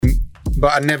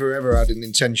But I never ever had an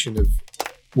intention of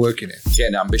working it.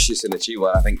 Getting ambitious and achievable.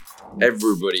 I think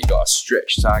everybody got a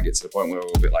stretch target to the point where we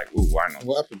were a bit like, "Ooh, hang on."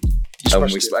 What happened?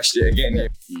 And we smashed it again.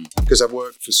 Because I've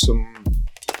worked for some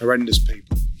horrendous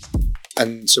people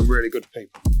and some really good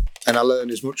people. And I learn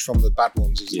as much from the bad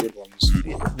ones as the good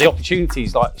ones. The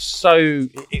opportunities,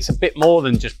 it's a bit more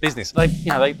than just business.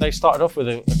 They started off with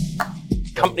a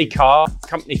company car,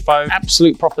 company phone,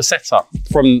 absolute proper setup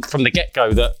from the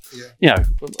get-go that,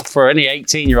 for any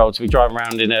 18-year-old to be driving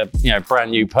around in a,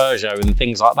 brand new Peugeot and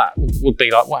things like that would be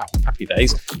like, wow, happy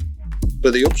days.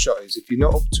 But the upshot is, if you're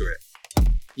not up to it,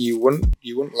 you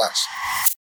wouldn't last.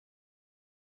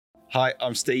 Hi,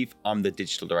 I'm Steve. I'm the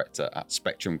Digital Director at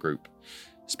Spectrum Group.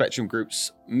 Spectrum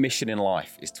Group's mission in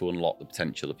life is to unlock the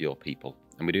potential of your people.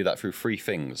 And we do that through three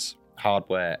things: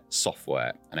 hardware,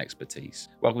 software, and expertise.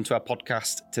 Welcome to our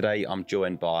podcast. Today, I'm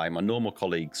joined by my normal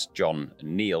colleagues, John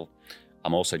and Neil.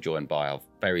 I'm also joined by our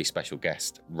very special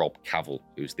guest, Rob Cavell,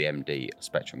 who's the MD of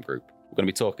Spectrum Group. We're going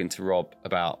to be talking to Rob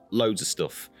about loads of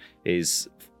stuff: his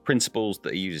principles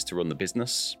that he uses to run the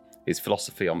business, his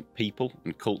philosophy on people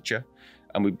and culture,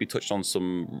 and we'll be touched on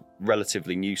some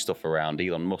relatively new stuff around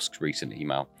Elon Musk's recent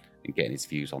email and getting his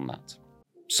views on that.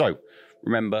 So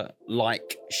remember,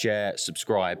 like, share,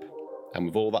 subscribe, and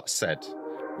with all that said,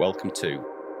 welcome to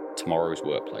Tomorrow's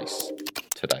Workplace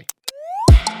Today.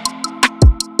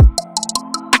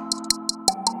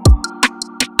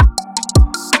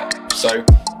 So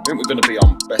I think we're going to be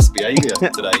on best behaviour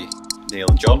today, Neil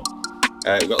and John.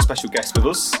 We've got a special guest with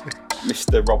us,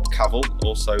 Mr. Rob Cavell,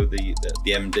 also the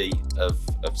MD of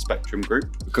Spectrum Group.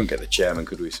 We couldn't get the chairman,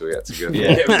 could we? So we had to go.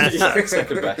 Yeah,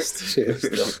 second best.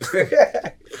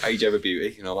 Age over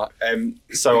beauty and all that.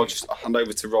 So I'll hand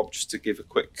over to Rob just to give a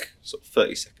quick sort of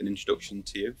 30-second introduction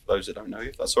to you, for those that don't know you,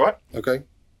 if that's all right. Okay.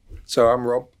 So I'm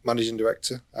Rob, Managing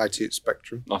Director, IT at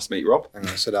Spectrum. Nice to meet you, Rob. And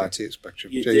I said IT at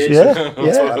Spectrum. You did?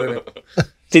 Yeah.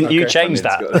 Didn't you change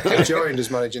that? I joined as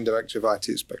Managing Director of IT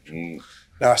at Spectrum.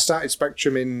 Now, I started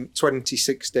Spectrum in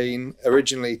 2016,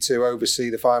 originally to oversee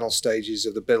the final stages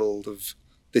of the build of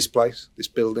this place, this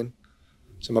building.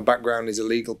 So my background is a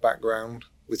legal background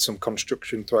with some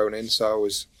construction thrown in, so I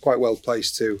was quite well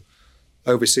placed to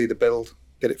oversee the build,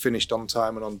 get it finished on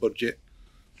time and on budget.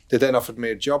 They then offered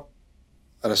me a job,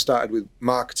 and I started with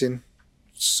marketing,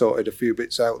 sorted a few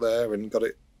bits out there and got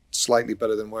it slightly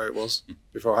better than where it was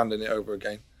before handing it over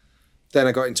again. Then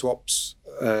I got into ops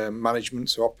management,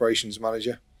 so operations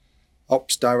manager,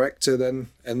 ops director then,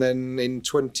 and then in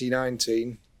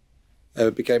 2019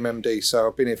 became MD. So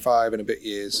I've been here 5 and a bit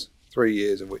years, 3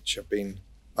 years of which I've been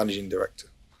managing director.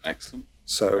 Excellent.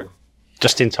 So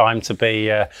just in time to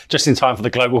be, just in time for the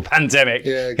global pandemic.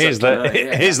 Yeah,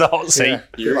 exactly. Here's the hot seat. Yeah.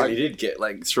 You really did get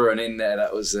thrown in there.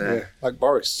 That was like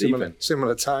Boris,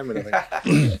 similar timing, I think.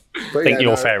 I think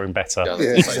you're faring better.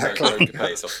 Yeah, exactly.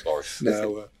 Boris.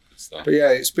 No, but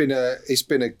yeah, it's been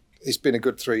a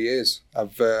good 3 years.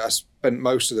 I spent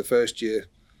most of the first year,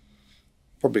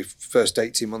 probably first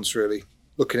 18 months really,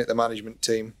 looking at the management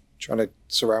team, trying to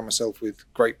surround myself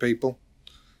with great people,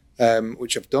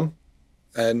 which I've done.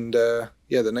 And the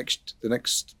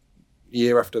next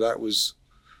year after that was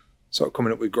sort of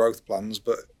coming up with growth plans,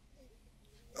 but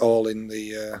all in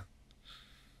the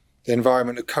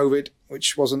environment of COVID,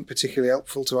 which wasn't particularly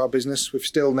helpful to our business. We've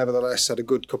still nevertheless had a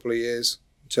good couple of years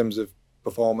in terms of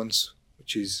performance,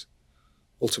 which is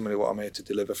ultimately what I'm here to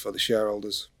deliver for the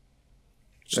shareholders.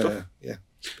 It's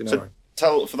been all right.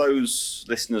 Tell, for those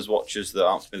listeners, watchers that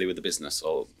aren't familiar with the business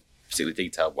or particularly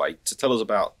detailed way, to tell us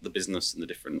about the business and the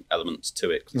different elements to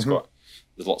it, because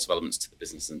there's lots of elements to the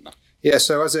business, isn't there? Yeah,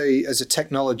 so as a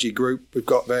technology group, we've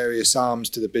got various arms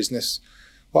to the business.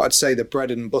 What I'd say the bread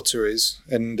and butter is,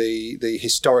 and the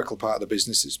historical part of the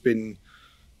business, it's been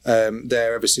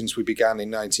there ever since we began in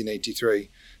 1983,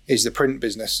 is the print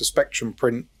business. So Spectrum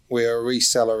Print, we're a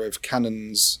reseller of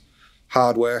Canon's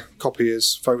hardware,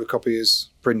 copiers, photocopiers,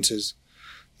 printers,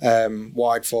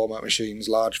 wide format machines,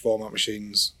 large format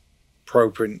machines,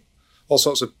 ProPrint, all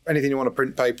sorts of anything you want to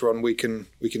print paper on, we can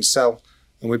sell.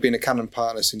 And we've been a Canon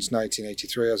partner since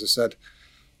 1983, as I said.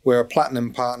 We're a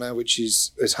platinum partner, which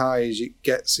is as high as it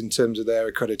gets in terms of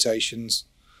their accreditations.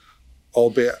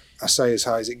 Albeit, I say as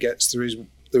high as it gets. There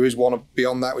is one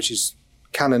beyond that, which is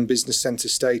Canon Business Centre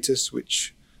status,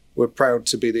 which we're proud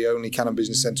to be the only Canon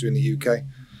Business Centre in the UK.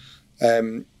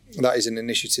 That is an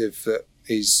initiative that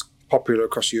is popular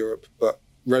across Europe, but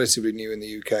relatively new in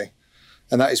the UK.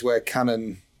 And that is where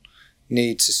Canon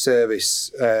need to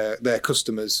service their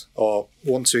customers or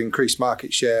want to increase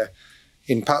market share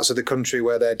in parts of the country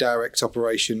where their direct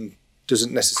operation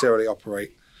doesn't necessarily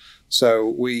operate. So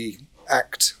we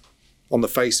act on the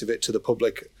face of it to the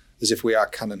public as if we are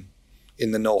Canon.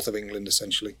 in the north of England,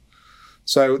 essentially.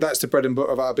 So that's the bread and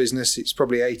butter of our business. It's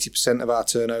probably 80% of our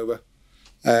turnover,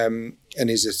 and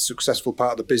is a successful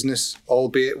part of the business,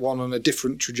 albeit one on a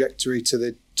different trajectory to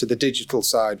the digital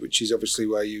side, which is obviously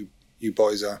where you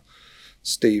boys are.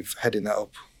 Steve heading that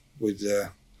up with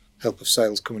the help of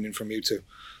sales coming in from you two.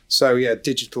 So yeah,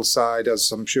 digital side,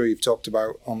 as I'm sure you've talked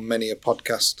about on many a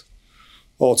podcast,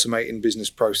 automating business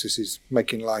processes,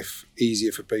 making life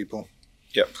easier for people.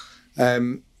 Yep.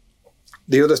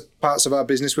 The other parts of our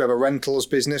business, we have a rentals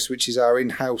business, which is our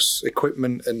in-house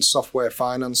equipment and software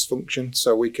finance function.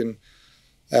 So we can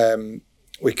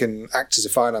act as a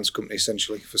finance company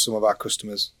essentially for some of our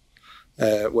customers,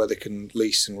 where they can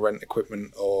lease and rent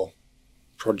equipment or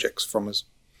projects from us.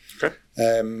 Okay.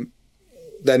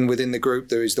 Then within the group,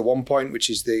 there is the 1 Point, which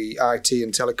is the IT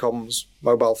and telecoms,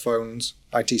 mobile phones,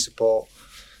 IT support,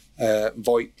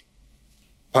 VoIP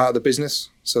part of the business.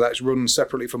 So that's run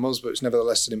separately from us, but it's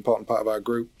nevertheless an important part of our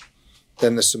group.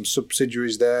 Then there's some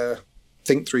subsidiaries there.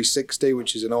 Think 360,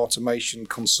 which is an automation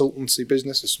consultancy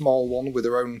business, a small one with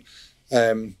their own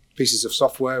pieces of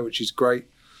software, which is great.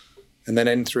 And then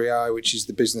N3I, which is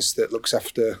the business that looks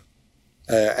after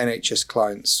NHS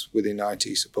clients within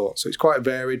IT support. So it's quite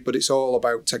varied, but it's all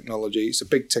about technology. It's a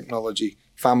big technology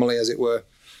family, as it were.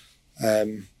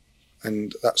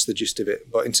 And that's the gist of it.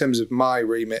 But in terms of my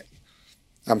remit,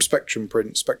 I'm Spectrum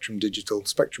Print, Spectrum Digital,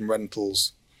 Spectrum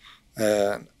Rentals,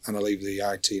 and I leave the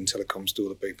IT and telecoms to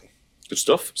other people. Good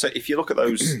stuff. So if you look at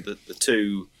those, the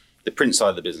two, the print side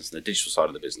of the business and the digital side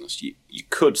of the business, you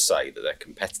could say that they're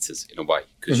competitors in a way,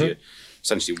 because you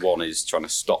essentially one is trying to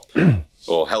stop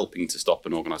or helping to stop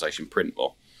an organisation print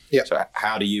more. Yeah. So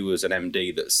how do you, as an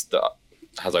MD that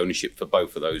has ownership for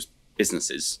both of those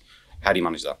businesses, how do you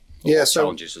manage that? What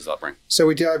challenges does that bring? So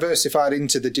we diversified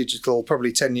into the digital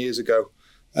probably 10 years ago.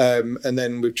 And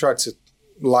then we've tried to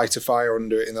light a fire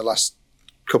under it in the last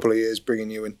couple of years,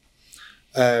 bringing you in.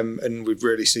 And we've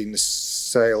really seen the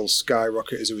sales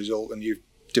skyrocket as a result, and you've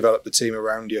developed the team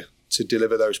around you to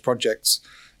deliver those projects.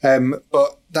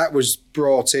 But that was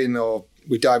brought in, or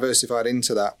we diversified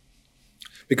into that,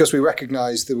 because we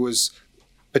recognised there was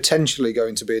potentially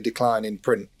going to be a decline in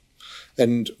print.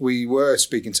 And we were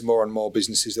speaking to more and more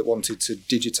businesses that wanted to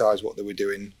digitise what they were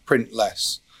doing, print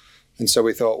less. And so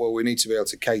we thought, well, we need to be able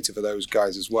to cater for those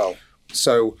guys as well.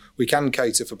 So we can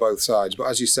cater for both sides, but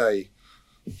as you say,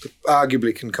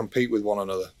 arguably can compete with one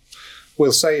another.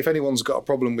 We'll say if anyone's got a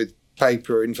problem with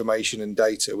paper, information and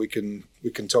data, we can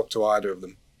talk to either of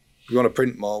them. If you want to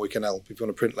print more, we can help. If you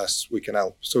want to print less, we can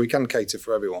help. So we can cater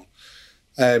for everyone.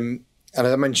 And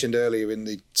as I mentioned earlier in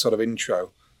the sort of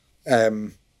intro,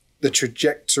 the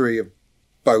trajectory of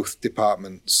both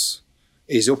departments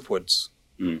is upwards,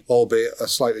 albeit at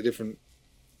slightly different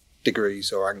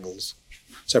degrees or angles.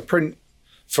 So print,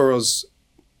 for us,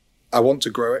 I want to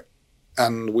grow it,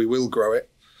 and we will grow it.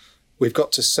 We've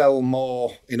got to sell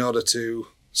more in order to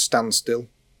stand still,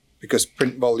 because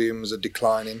print volumes are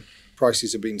declining,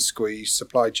 prices are being squeezed,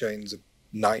 supply chains are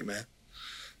nightmare.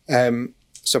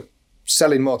 So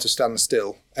selling more to stand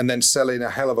still, and then selling a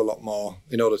hell of a lot more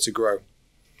in order to grow.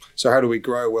 So how do we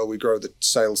grow? Well, we grow the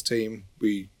sales team.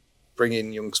 We bring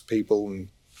in young people and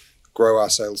grow our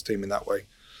sales team in that way.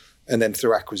 And then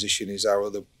through acquisition is our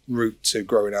other route to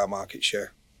growing our market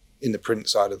share in the print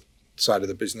side of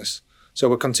the business. So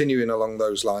we're continuing along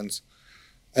those lines.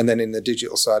 And then in the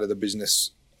digital side of the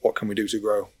business, what can we do to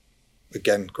grow?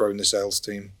 Again, growing the sales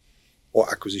team.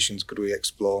 What acquisitions could we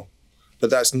explore? But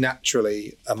that's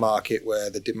naturally a market where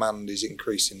the demand is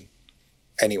increasing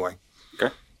anyway.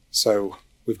 Okay. So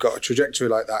we've got a trajectory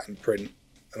like that in print,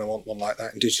 and I want one like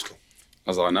that in digital.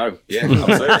 As I know, yeah,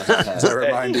 absolutely. To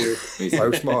remind you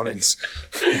most mornings.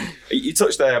 You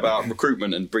touched there about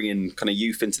recruitment and bringing kind of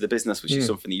youth into the business, which is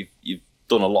something you've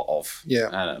done a lot of. Yeah.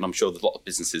 And I'm sure there's a lot of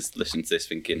businesses listening to this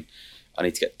thinking, I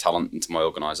need to get talent into my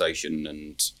organisation,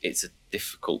 and it's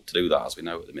difficult to do that, as we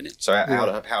know at the minute. So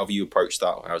how have you approached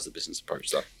that, or how has the business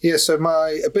approached that? Yeah, so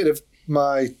a bit of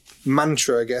my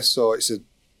mantra, I guess, or it's a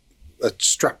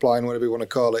strapline, whatever you want to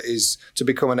call it, is to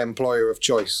become an employer of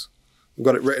choice. I've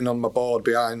got it written on my board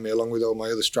behind me, along with all my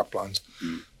other straplines.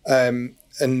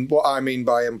 And what I mean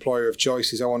by employer of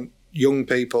choice is I want young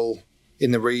people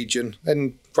in the region,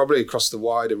 and probably across the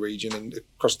wider region and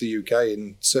across the UK,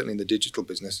 and certainly in the digital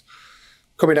business,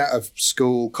 coming out of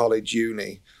school, college,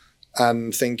 uni,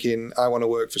 and thinking, I want to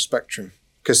work for Spectrum.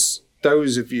 Because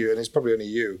those of you, and it's probably only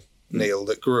you, Neil,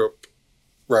 that grew up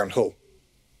around Hull,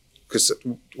 because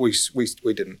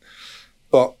we didn't.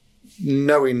 But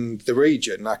knowing the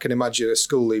region, I can imagine a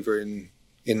school leaver in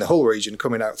the Hull region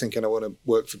coming out thinking, I want to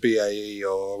work for BAE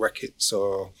or Reckitt's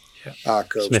or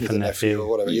Arco, Smith and Nephew or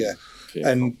whatever. Yeah.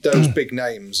 And those big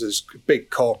names, there's big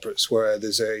corporates where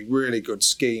there's a really good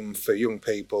scheme for young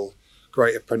people,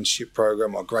 great apprenticeship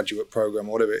program or graduate program,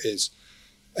 whatever it is.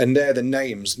 And they're the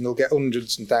names, and they'll get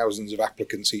hundreds and thousands of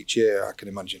applicants each year, I can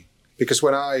imagine. Because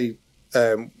when I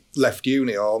left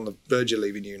uni, or on the verge of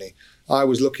leaving uni, I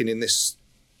was looking in this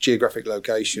geographic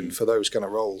location for those kind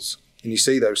of roles. And you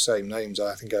see those same names.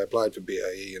 I think I applied for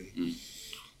BAE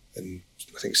and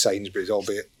I think Sainsbury's,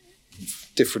 albeit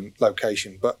different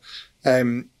location. But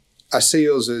I see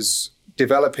us as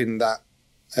developing that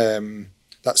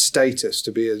status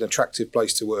to be an attractive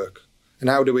place to work. And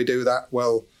how do we do that?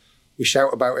 Well, we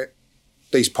shout about it.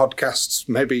 These podcasts,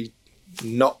 maybe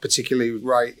not particularly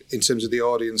right in terms of the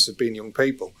audience of being young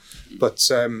people, but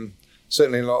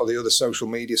certainly a lot of the other social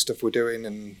media stuff we're doing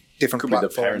and different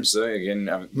platforms. Be the parents though,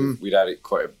 again, we'd had it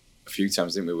quite a few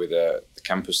times, didn't we, with the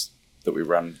campus that we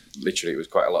ran. Literally, it was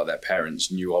quite a lot of their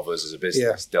parents knew of us as a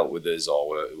business, dealt with us, or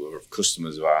were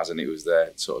customers of ours, and it was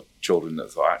their sort of children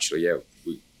that thought, actually,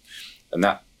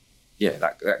 that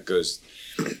goes.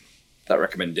 That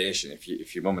recommendation,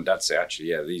 if your mum and dad say,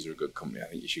 actually, these are a good company, I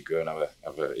think you should go and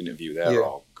have an interview there,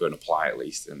 or go and apply at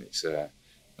least, and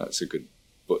that's a good.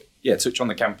 But touch on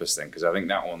the campus thing, because I think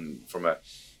that one from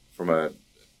a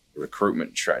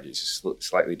recruitment strategy is a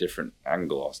slightly different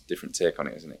angle or different take on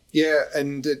it, isn't it? Yeah,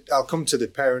 and I'll come to the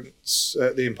parents,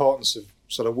 the importance of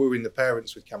sort of wooing the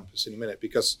parents with campus in a minute,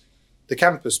 because the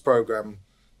campus program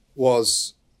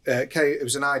was it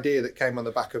was an idea that came on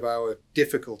the back of our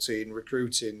difficulty in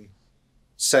recruiting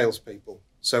salespeople.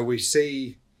 So we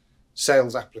see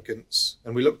sales applicants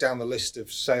and we look down the list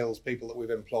of sales people that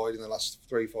we've employed in the last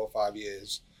 3, 4, 5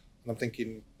 years. And I'm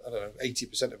thinking,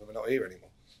 80% of them are not here anymore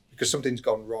because something's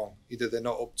gone wrong. Either they're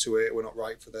not up to it, we're not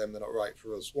right for them, they're not right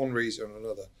for us. One reason or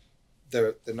another,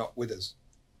 they're not with us.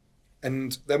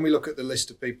 And then we look at the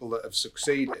list of people that have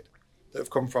succeeded, that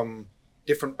have come from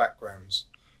different backgrounds,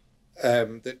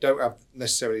 that don't have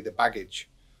necessarily the baggage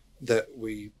that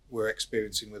we were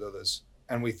experiencing with others.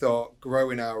 And we thought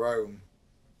growing our own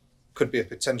could be a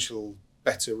potential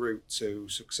better route to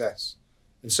success.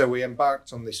 And so we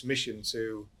embarked on this mission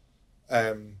to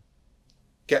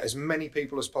get as many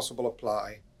people as possible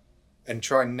apply and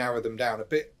try and narrow them down, a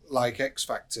bit like X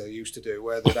Factor used to do,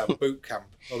 where they'd have a boot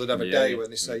camp, or they'd have a day when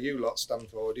they say, you lot stand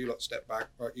forward, you lot step back,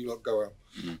 right, you lot go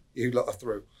home, you lot are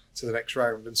through to the next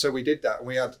round. And so we did that, and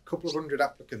we had a couple of hundred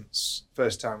applicants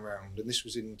first time round, and this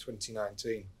was in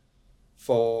 2019.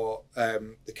 For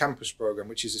the campus program,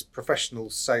 which is a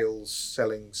professional sales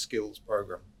selling skills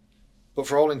program. But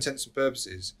for all intents and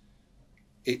purposes,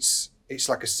 it's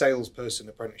like a salesperson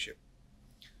apprenticeship.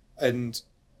 And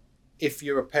if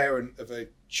you're a parent of a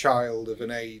child of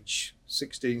an age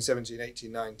 16, 17,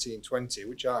 18, 19, 20,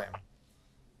 which I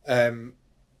am,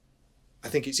 I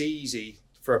think it's easy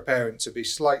for a parent to be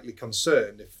slightly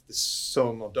concerned if the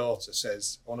son or daughter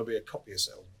says, I want to be a copier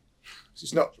salesman.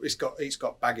 It's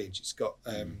got baggage. It's got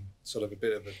sort of a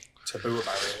bit of a taboo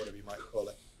about it, or whatever you might call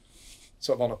it.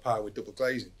 Sort of on a par with double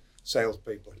glazing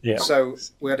salespeople. Yeah. So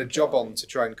we had a job on to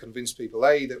try and convince people,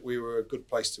 A, that we were a good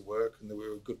place to work and that we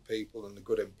were good people and a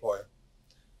good employer,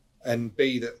 and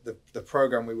B, that the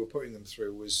program we were putting them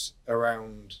through was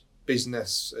around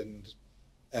business and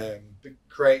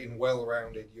creating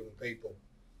well-rounded young people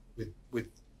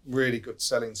with really good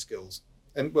selling skills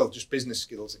and just business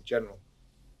skills in general.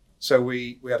 So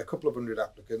we had a couple of hundred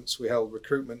applicants. We held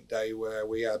recruitment day where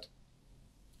we had,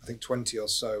 I think, 20 or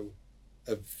so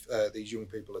of these young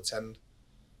people attend.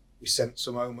 We sent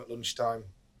some home at lunchtime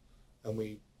and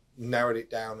we narrowed it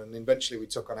down, and eventually we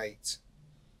took on 8.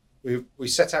 We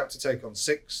set out to take on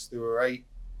 6. There were 8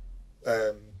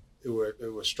 who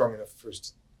were strong enough for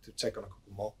us to take on a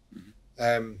couple more.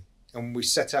 And we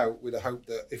set out with a hope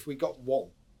that if we got 1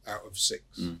 out of 6,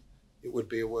 it would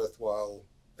be a worthwhile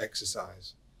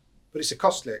exercise. But it's a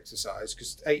costly exercise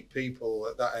because 8 people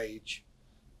at that age,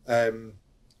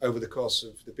 over the course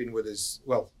of, they've been with us,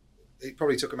 it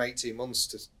probably took them 18 months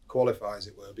to qualify, as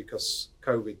it were, because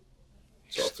COVID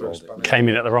sort of threw a spanner. Came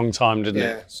in at the wrong time, didn't it?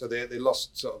 Yeah, so they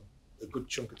lost sort of a good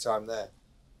chunk of time there.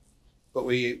 But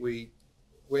we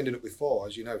ended up with 4,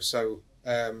 as you know. So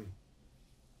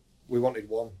we wanted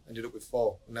 1, ended up with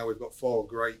 4. And now we've got 4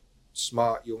 great,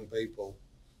 smart young people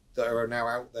that are now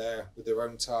out there with their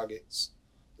own targets.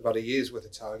 They've had a year's worth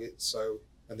of targets,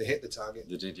 and they hit the target.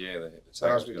 They did, yeah. They hit the target. So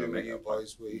as we do with you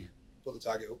boys, we put the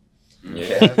target up.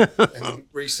 Yeah. And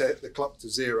reset the clock to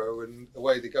 0, and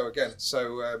away they go again.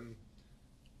 So,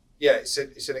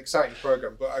 it's an exciting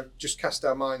program. But I just cast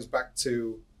our minds back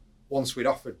to once we'd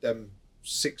offered them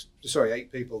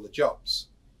 8 people the jobs,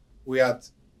 we had,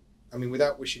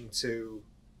 without wishing to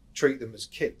treat them as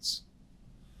kids,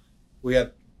 we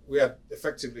had we had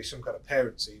effectively some kind of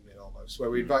parents' evening almost, where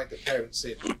we invited the parents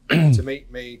in to meet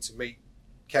me, to meet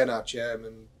Ken, our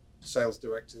chairman, sales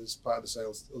directors, part of the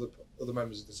sales, other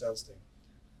members of the sales team,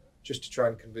 just to try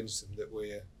and convince them that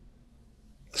we're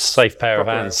a safe pair of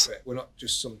proper hands. outfit. We're not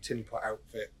just some tin pot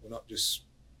outfit. We're not just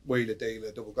wheeler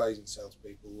dealer, double glazing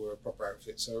salespeople. We're a proper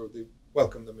outfit. So they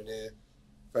welcomed them in here,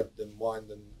 fed them, wined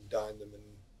them, dined them, and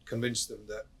convinced them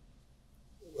that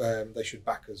they should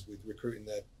back us with recruiting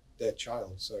their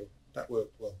child. So that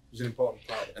worked well. It was an important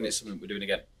part of it. And it's something we're doing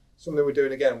again. Something we're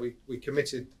doing again. We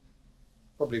committed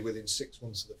probably within 6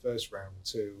 months of the first round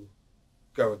to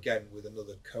go again with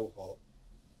another cohort.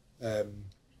 And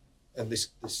this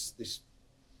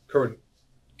current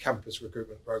campus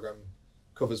recruitment program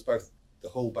covers both the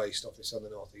Hull-based office and the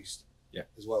Northeast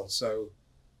as well. So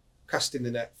casting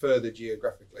the net further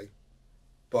geographically,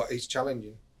 but it's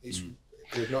challenging.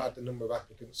 We've not had the number of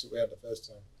applicants that we had the first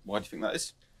time. Why do you think that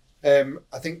is?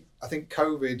 I think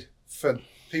COVID, for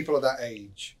people of that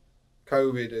age,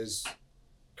 COVID has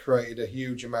created a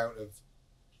huge amount of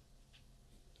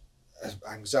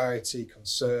anxiety,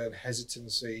 concern,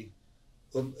 hesitancy,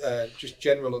 just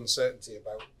general uncertainty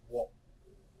about what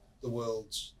the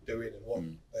world's doing and what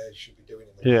they should be doing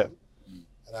in the world.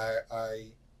 And I,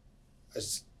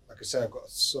 as like I say, I've got a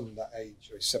son that age,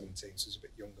 or he's 17, so he's a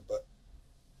bit younger, but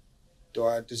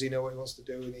does he know what he wants to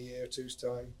do in a year or two's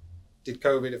time? Did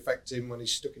COVID affect him when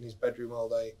he's stuck in his bedroom all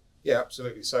day? Yeah,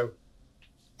 absolutely. So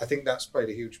I think that's played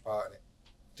a huge part in it.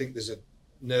 I think there's a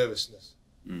nervousness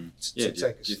to take a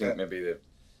step. Do you think maybe I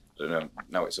don't know,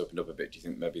 now it's opened up a bit, do you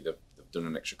think maybe they've done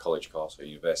an extra college course or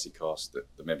university course that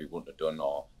they maybe wouldn't have done,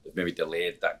 or they've maybe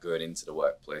delayed that going into the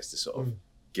workplace to sort of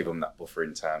give them that buffer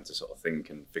in time to sort of think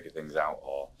and figure things out?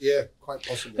 Or Yeah, quite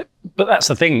possibly. But that's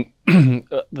the thing,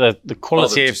 the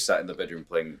quality of just sat in the bedroom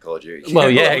playing Call of Duty. Well,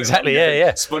 yeah, exactly,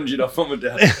 yeah. Sponging off mum and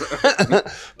dad.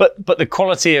 but the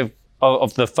quality of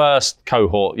the first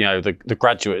cohort, you know, the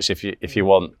graduates, if you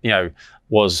want, you know,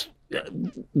 was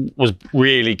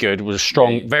really good. Was a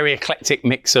strong, very eclectic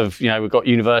mix of, you know, we've got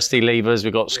university leavers,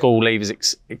 we've got school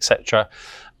leavers, etc.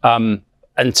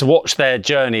 And to watch their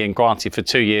journey, and granted for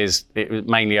 2 years, it was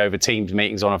mainly over Teams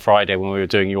meetings on a Friday when we were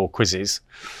doing your quizzes.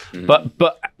 But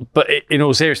in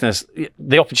all seriousness,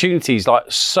 the opportunities,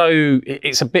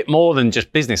 it's a bit more than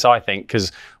just business, I think,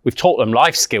 because we've taught them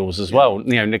life skills as well,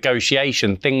 you know,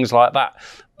 negotiation, things like that.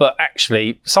 But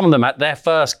actually, some of them at their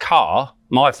first car,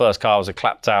 my first car was a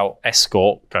clapped out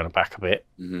Escort, going back a bit,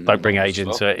 don't bring age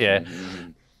into it,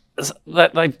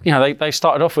 They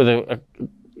started off with a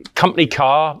company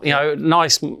car, you know,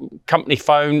 nice company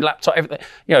phone, laptop, everything,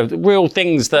 you know, the real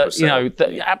things that, you know,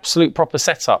 the absolute proper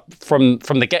setup from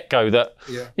the get-go that,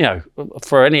 you know,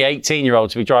 for any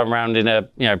 18-year-old to be driving around in a,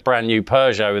 you know, brand new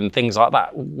Peugeot and things like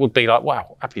that would be like,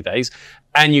 wow, happy days.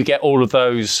 And you get all of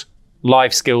those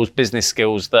life skills, business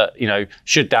skills that, you know,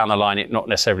 should down the line it not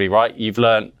necessarily right. You've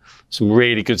learned some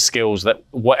really good skills that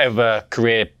whatever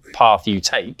career path you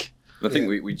take. I think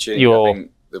we changed. I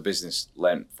think the business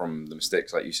learnt from the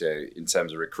mistakes, like you say, in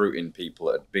terms of recruiting people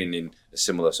that had been in a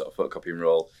similar sort of photocopying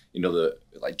role, you know, the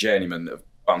like journeymen that have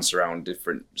bounced around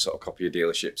different sort of copier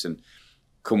dealerships and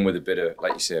come with a bit of,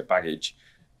 like you say, baggage.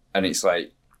 And it's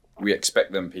like, we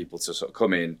expect them people to sort of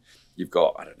come in, you've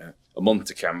got, I don't know, a month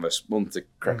to canvas, month to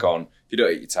crack on. If you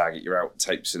don't hit your target, you're out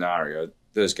type scenario.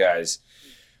 Those guys,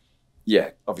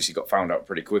 obviously got found out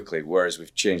pretty quickly, whereas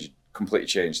we've completely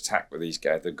changed tack with these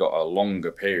guys. They've got a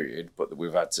longer period, but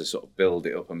we've had to sort of build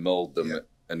it up and mold them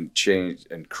and change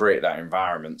and create that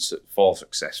environment for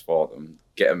success for them,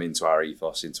 get them into our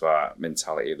ethos, into our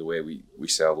mentality, the way we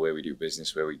sell, the way we do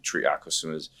business, the way we treat our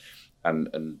customers,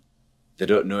 and they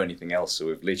don't know anything else. So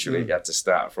we've literally had to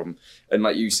start from, and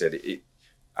like you said,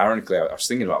 ironically, I was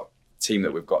thinking about the team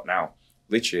that we've got now.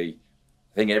 Literally,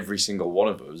 I think every single one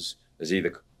of us has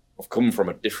either come from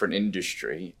a different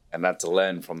industry and had to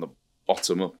learn from the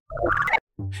bottom up.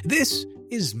 This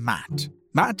is Matt.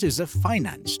 Matt is a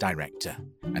finance director,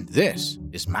 and this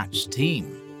is Matt's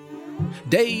team.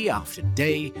 Day after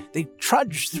day, they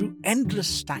trudge through endless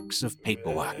stacks of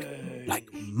paperwork,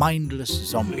 like mindless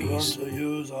zombies.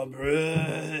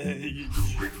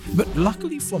 But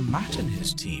luckily for Matt and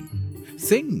his team,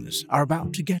 things are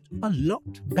about to get a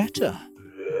lot better.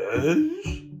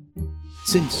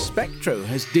 Since Spectro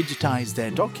has digitized their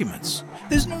documents,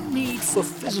 there's no need for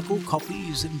physical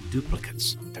copies and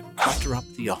duplicates to clutter up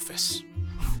the office.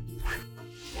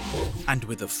 And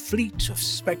with a fleet of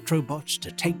Spectro bots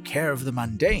to take care of the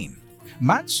mundane,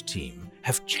 Matt's team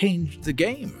have changed the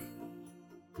game.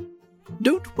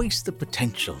 Don't waste the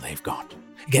potential they've got.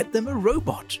 Get them a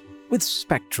robot with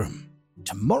Spectrum.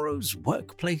 Tomorrow's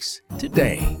workplace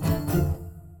today.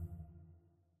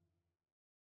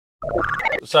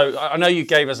 So I know you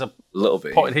gave us a little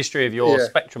bit potted history of your Yeah.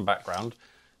 Spectrum background.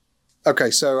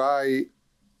 Okay, so I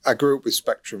grew up with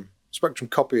Spectrum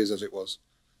Copiers as it was,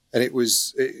 and it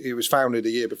was founded a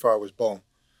year before I was born.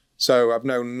 So I've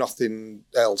known nothing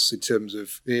else in terms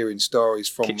of hearing stories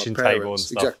from Kitchen my table and parents.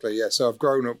 stuff. Exactly, yeah. So I've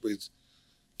grown up with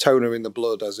toner in the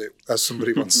blood, as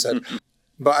somebody once said.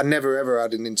 But I never ever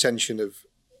had an intention of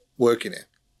working it,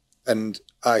 and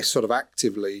I sort of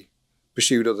actively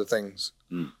pursued other things.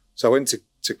 So I went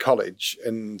to college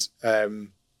and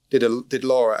did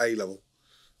law at A level,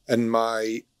 and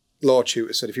my law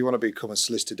tutor said, if you want to become a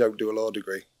solicitor, don't do a law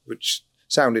degree, which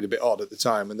sounded a bit odd at the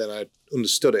time, and then I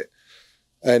understood it.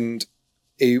 And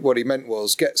what he meant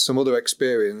was get some other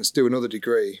experience, do another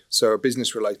degree, so a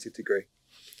business-related degree,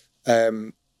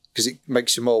 because it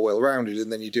makes you more well-rounded,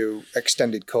 and then you do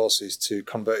extended courses to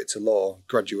convert it to law,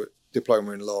 graduate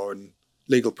diploma in law and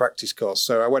legal practice course.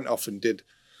 So I went off and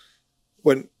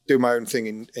went do my own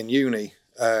thing in uni,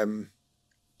 and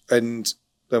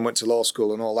then went to law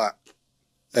school and all that,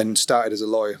 and started as a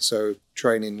lawyer, so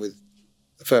training with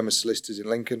a firm of solicitors in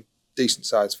Lincoln,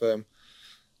 decent-sized firm.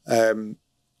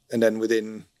 And then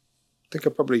I think I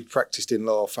probably practiced in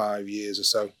law 5 years or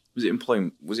so. Was it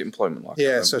employment law?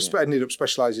 Yeah, so I ended up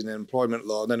specialising in employment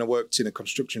law, and then I worked in a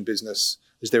construction business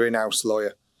as their in-house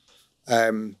lawyer.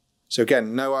 So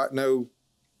again, I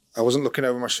wasn't looking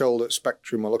over my shoulder at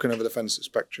Spectrum or looking over the fence at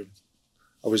Spectrum.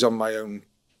 I was on my own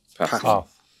path. Oh.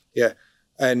 Yeah,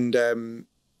 and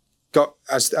got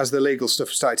as the legal stuff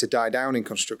started to die down in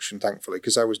construction, thankfully,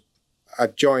 because I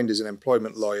joined as an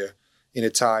employment lawyer in a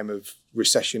time of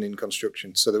recession in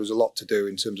construction. So there was a lot to do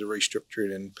in terms of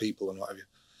restructuring and people and whatever.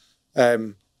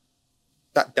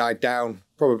 That died down,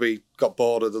 probably got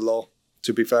bored of the law,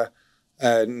 to be fair.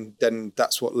 And then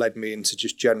that's what led me into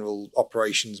just general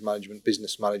operations management,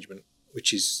 business management,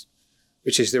 which is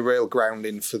the real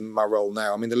grounding for my role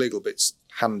now. I mean, the legal bit's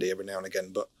handy every now and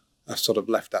again, but I've sort of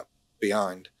left that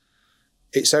behind.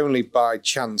 It's only by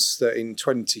chance that in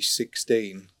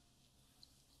 2016,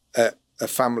 at a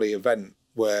family event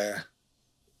where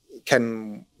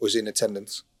Ken was in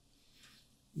attendance,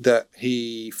 that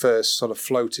he first sort of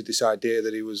floated this idea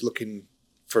that he was looking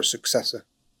for a successor.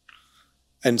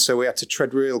 And so we had to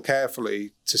tread real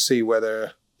carefully to see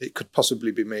whether it could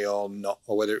possibly be me or not,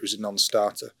 or whether it was a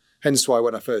non-starter. Hence why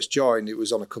when I first joined, it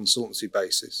was on a consultancy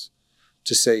basis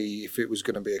to see if it was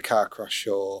going to be a car crash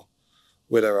or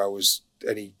whether I was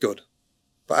any good.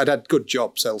 But I'd had good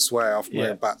jobs elsewhere off my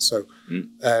own bat, so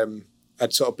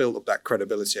I'd sort of built up that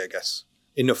credibility, I guess,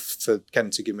 enough for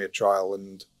Ken to give me a trial,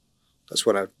 and that's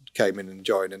when I came in and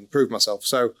joined and proved myself.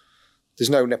 So there's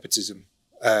no nepotism.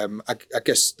 I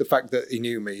guess the fact that he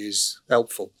knew me is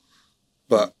helpful,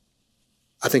 but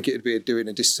I think it'd be doing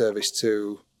a disservice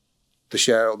to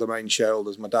the main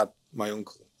shareholders, my dad, my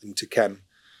uncle, and to Ken,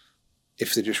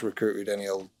 if they just recruited any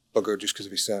old bugger just because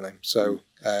of his surname. So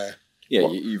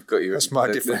you've got your... That's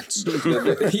my difference.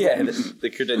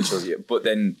 The credentials. Yeah. But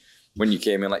then when you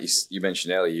came in, like you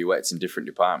mentioned earlier, you worked in different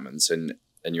departments and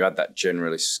you had that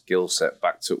generalist skill set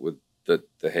backed up with the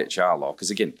HR law. Because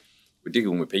again, we're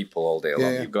dealing with people all day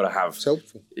long. You've got to have... It's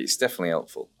helpful. It's definitely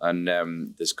helpful. And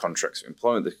there's contracts of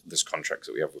employment, there's contracts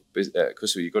that we have with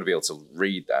custody. You've got to be able to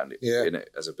read that in it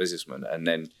as a businessman. And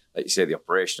then, like you say, the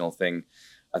operational thing.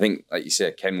 I think, like you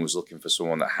said, Ken was looking for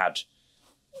someone that had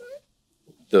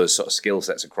those sort of skill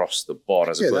sets across the board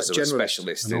as opposed to a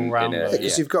specialist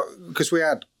because we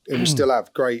had and we still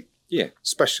have great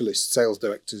specialist sales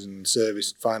directors and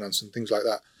service finance and things like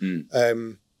that.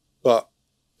 But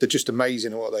they're just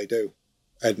amazing at what they do,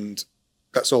 and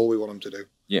that's all we want them to do.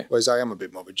 Yeah. Whereas I am a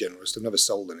bit more of a generalist. I've never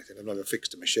sold anything. I've never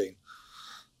fixed a machine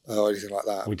or anything like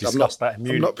that. We discussed that in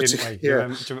Munich, didn't we? Yeah. Or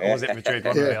was it Madrid,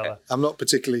 one or the other? I'm not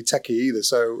particularly techie either,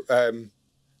 so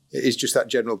it is just that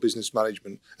general business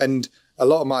management. And a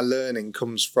lot of my learning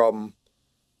comes from,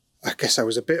 I guess I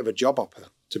was a bit of a job hopper,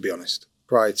 to be honest,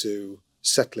 prior to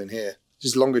settling here. This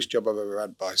is the longest job I've ever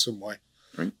had by some way.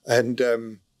 Right. And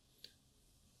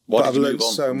why I've did you learned move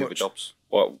on so from the other much. jobs?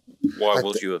 Why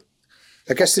was you?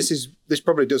 I guess this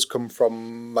probably does come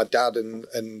from my dad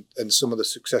and some of the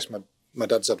success my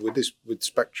dad's had with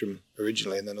Spectrum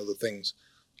originally, and then other things.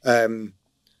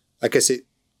 I guess it,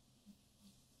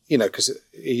 because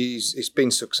he's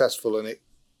been successful, and it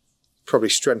probably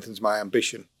strengthens my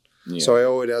ambition. Yeah. So I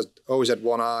always had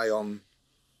one eye on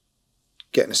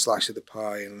getting a slice of the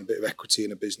pie and a bit of equity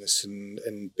in a business and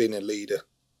being a leader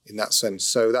in that sense.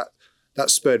 So that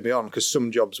spurred me on, because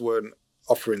some jobs weren't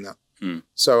offering that.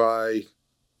 So I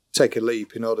take a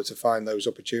leap in order to find those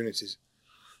opportunities.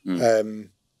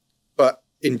 But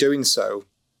in doing so,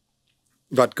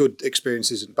 I've had good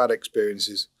experiences and bad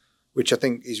experiences. which I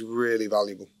think is really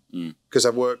valuable because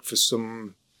I've worked for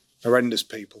some horrendous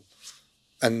people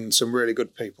and some really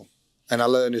good people. And I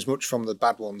learn as much from the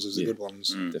bad ones as the good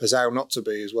ones, as how not to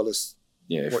be, as well as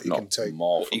what you can take.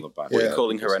 More from the bad. What are you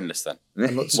calling horrendous then?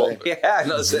 I'm not saying. I'm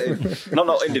not saying.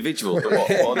 Not individual, but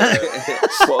what are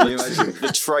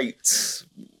the traits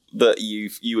that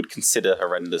you would consider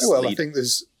horrendous? Well, I think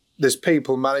there's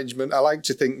people management. I like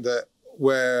to think that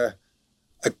we're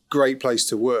a great place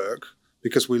to work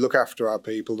because we look after our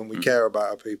people and we care about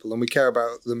our people and we care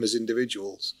about them as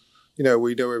individuals. You know,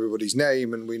 we know everybody's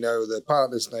name and we know their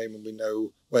partner's name and we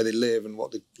know where they live and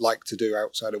what they like to do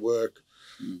outside of work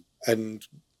and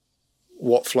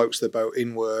what floats their boat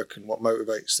in work and what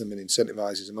motivates them and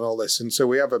incentivizes them and all this. And so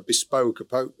we have a bespoke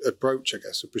approach, I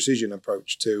guess, a precision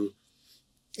approach to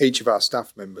each of our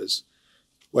staff members.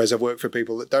 Whereas I've worked for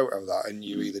people that don't have that and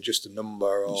you're either just a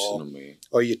number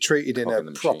or you're treated in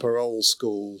a proper old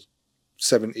school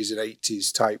 70s and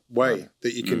 80s type way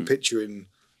that you can picture in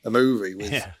a movie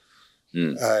with...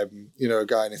 you know, a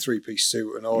guy in a three-piece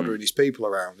suit and ordering his people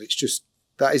around. It's just,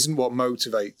 that isn't what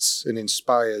motivates and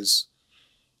inspires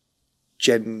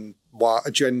Gen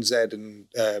Z and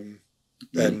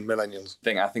millennials.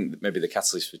 I think that maybe the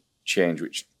catalyst for change,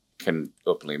 which can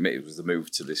openly admit it, was the move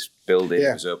to this building.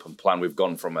 It was open plan. We've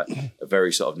gone from a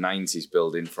very sort of 90s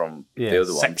building from the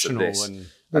other one to this.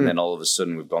 And then all of a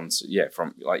sudden we've gone to,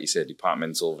 from, like you said,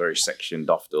 departmental, very sectioned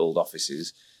off the old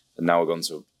offices. And now we've gone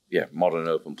to modern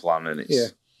open plan, and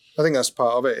it's I think that's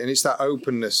part of it, and it's that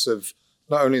openness of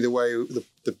not only the way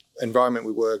the environment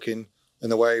we work in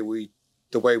and the way we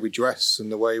dress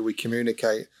and the way we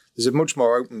communicate. There's a much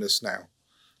more openness now.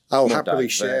 I'll happily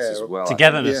share as well,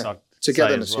 togetherness.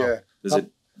 Togetherness, well. There's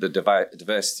the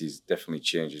diversity's definitely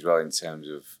changed as well in terms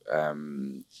of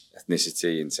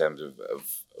ethnicity, in terms of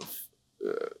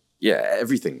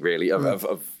everything really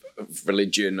of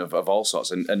religion of all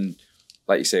sorts, and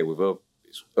like you say,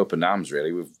 it's open arms,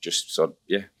 really. We've just sort of,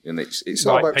 and it's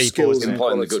all about skills and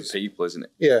employing the good people, isn't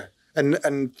it? Yeah,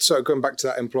 and sort of going back to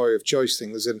that employer of choice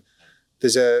thing,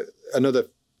 there's another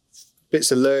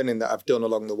bits of learning that I've done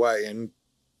along the way, and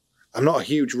I'm not a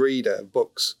huge reader of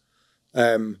books.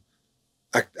 I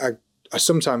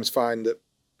sometimes find that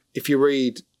if you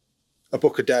read a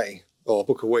book a day or a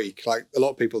book a week, like a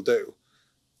lot of people do,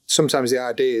 sometimes the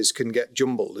ideas can get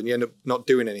jumbled and you end up not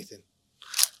doing anything.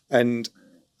 And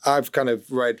I've kind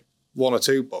of read one or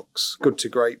two books, Good to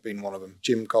Great being one of them,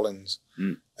 Jim Collins,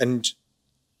 and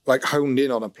like honed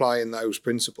in on applying those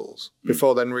principles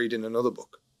before then reading another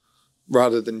book,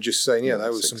 rather than just saying,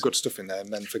 there was some good stuff in there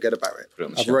and then forget about it.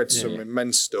 I've read some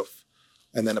immense stuff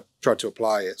and then I've tried to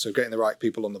apply it. So getting the right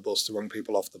people on the bus, the wrong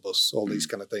people off the bus, all these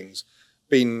kind of things.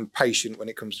 Being patient when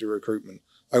it comes to recruitment,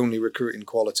 only recruiting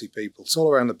quality people. It's all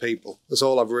around the people. That's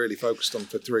all I've really focused on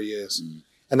for 3 years.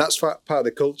 And that's part of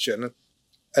the culture. And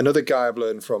another guy I've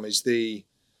learned from is he's the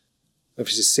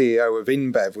CEO of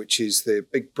InBev, which is the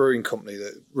big brewing company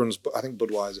that runs, I think,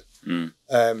 Budweiser.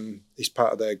 He's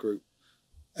part of their group.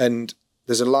 And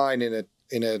there's a line in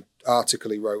an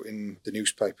article he wrote in the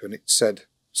newspaper, and it said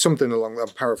something along, I'm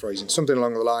paraphrasing, something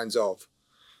along the lines of,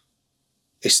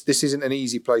 this isn't an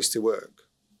easy place to work,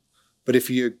 but if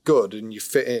you're good and you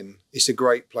fit in, it's a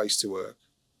great place to work.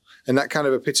 And that kind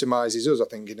of epitomizes us, I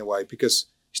think, in a way, because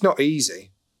it's not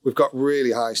easy. We've got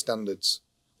really high standards.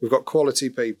 We've got quality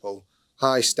people,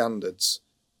 high standards.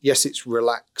 Yes, it's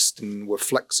relaxed and we're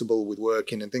flexible with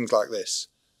working and things like this.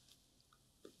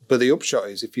 But the upshot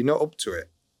is, if you're not up to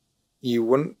it, you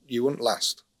wouldn't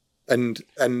last. And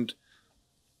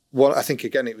what I think,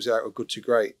 again, it was out of good to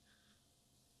great.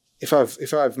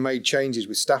 If I've made changes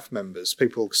with staff members,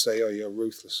 people say, "Oh, you're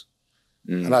ruthless,"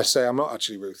 and I say, "I'm not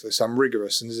actually ruthless. I'm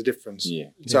rigorous," and there's a difference.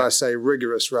 I say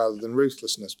rigorous rather than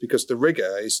ruthlessness, because the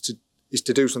rigor is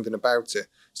to do something about it.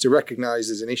 It's to recognise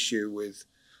there's an issue with,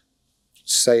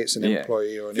 say, it's an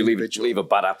employee or an individual. If you leave a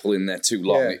bad apple in there too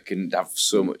long, it can have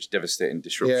so much devastating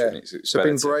disruption. So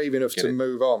being brave enough to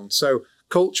move on. So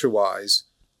culture-wise,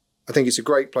 I think it's a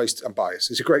great place. I'm biased.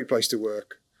 It's a great place to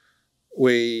work.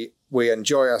 We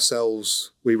enjoy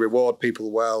ourselves. We reward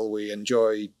people well. We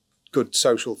enjoy good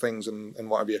social things and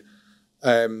what have you.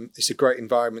 It's a great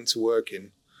environment to work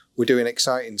in. We're doing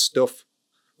exciting stuff.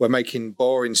 We're making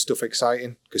boring stuff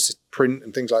exciting, because print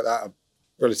and things like that are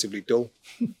relatively dull,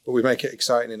 but we make it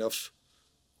exciting enough.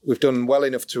 We've done well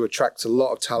enough to attract a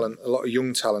lot of talent, a lot of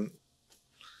young talent.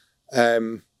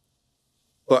 But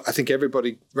I think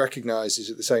everybody recognises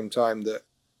at the same time that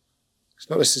it's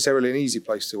not necessarily an easy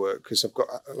place to work, because I've got,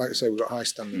 like I say, we've got high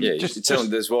standards. Yeah, just tell me,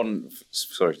 there's one.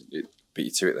 Sorry, beat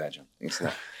you to it there, John.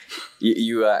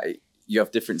 You you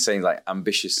have different sayings like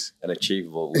ambitious and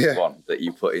achievable was one that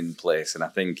you put in place, and I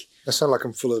think I sound like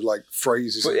I'm full of like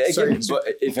phrases. But again,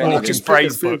 if just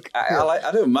phrase book.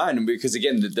 I don't mind them because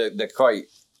again they're quite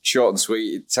short and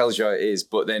sweet. It tells you how it is,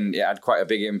 but then it had quite a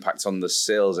big impact on the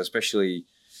sales, especially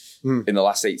in the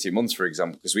last 18 months, for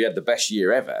example, because we had the best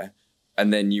year ever,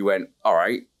 and then you went, all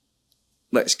right,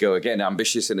 let's go again,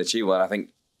 ambitious and achievable. And I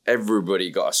think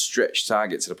everybody got a stretch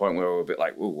target to the point where we were a bit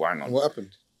like, oh, hang on. What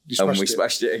happened? And we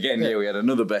smashed it again. Yeah, we had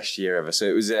another best year ever. So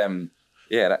it was,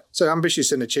 So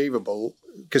ambitious and achievable,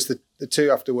 because the two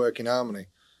have to work in harmony.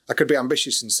 I could be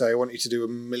ambitious and say, I want you to do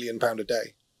 £1 million a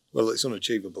day. Well, it's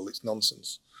unachievable. It's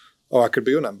nonsense. Or I could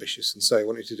be unambitious and say, I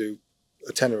want you to do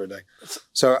a tenner a day.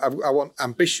 So I want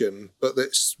ambition, but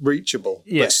that's reachable,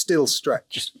 but still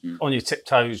stretched. Just on your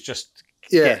tiptoes, just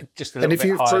just a little and if bit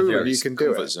you've higher. proven you can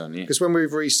do it, because when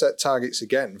we've reset targets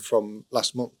again from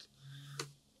last month,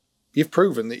 you've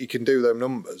proven that you can do those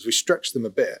numbers. We stretched them a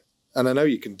bit, and I know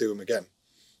you can do them again.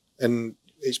 And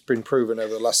it's been proven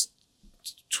over the last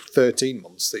 13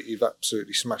 months that you've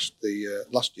absolutely smashed the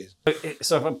last year.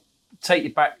 So if I take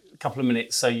you back a couple of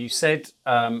minutes, so you said,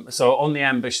 so on the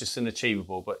ambitious and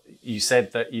achievable, but you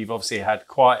said that you've obviously had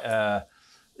quite a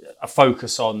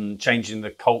focus on changing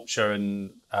the culture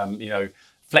and,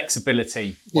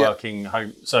 flexibility working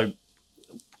home. So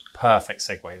perfect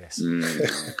segue this.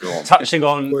 go on. Touching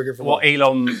on what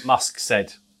Elon Musk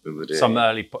said some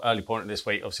early point of this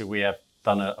week. Obviously, we have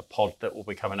done a pod that will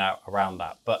be coming out around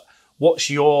that. But what's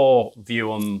your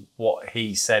view on what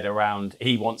he said around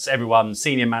he wants everyone,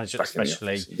 senior managers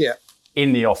especially,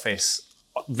 in the office,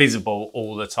 visible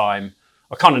all the time?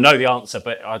 I kind of know the answer,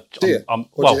 but what do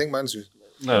you think my answer is?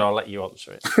 No, I'll let you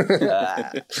answer it.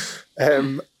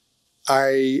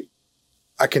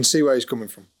 I can see where he's coming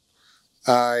from.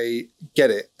 I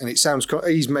get it, and it sounds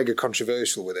he's mega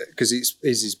controversial with it because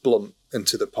he's blunt and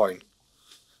to the point.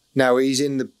 Now he's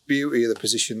in the beauty of the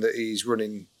position that he's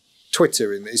running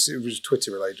Twitter in. It was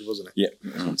Twitter related, wasn't it? Yeah,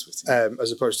 on Twitter.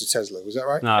 As opposed to Tesla, was that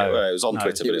right? No, it was on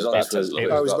Twitter, but it was about Tesla. It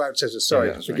was about Tesla.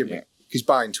 Sorry, forgive me. He's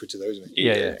buying Twitter, though, isn't he?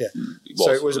 Yeah.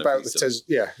 So it was about the Tesla.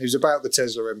 Yeah, it was about the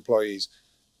Tesla employees.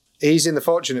 He's in the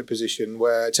fortunate position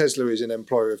where Tesla is an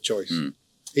employer of choice.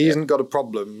 He hasn't got a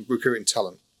problem recruiting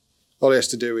talent. All he has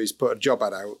to do is put a job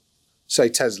ad out, say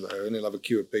Tesla, and he'll have a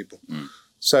queue of people.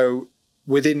 So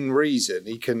within reason,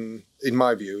 he can, in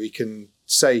my view, he can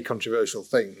say controversial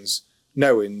things,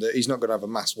 knowing that he's not going to have a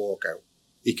mass walkout.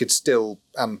 He could still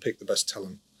handpick the best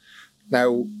talent.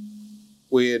 Now,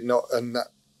 we're not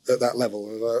at that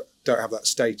level, don't have that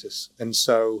status. And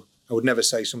so I would never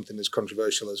say something as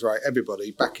controversial as, right,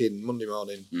 everybody back in Monday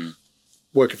morning,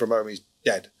 working from home is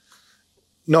dead.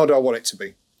 Nor do I want it to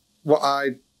be. What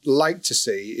I'd like to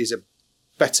see is a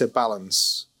better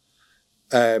balance.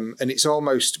 And it's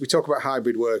almost, we talk about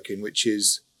hybrid working, which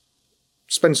is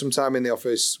spend some time in the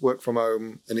office, work from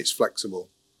home, and it's flexible.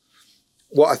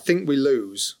 What I think we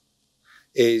lose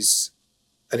is,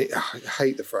 and I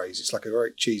hate the phrase, it's like a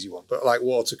very cheesy one, but like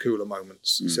water cooler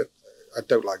moments. I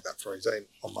don't like that phrase, it ain't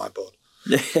on my board.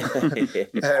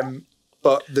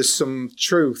 But there's some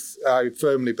truth, I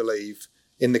firmly believe,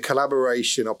 in the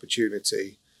collaboration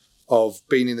opportunity of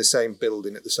being in the same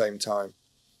building at the same time.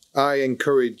 I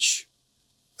encourage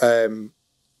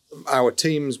our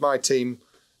teams, my team,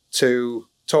 to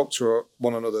talk to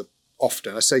one another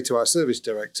often. I say to our service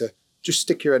director, just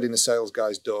stick your head in the sales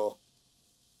guy's door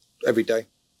every day.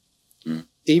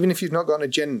 Even if you've not got an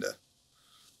agenda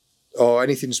or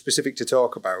anything specific to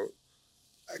talk about,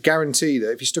 I guarantee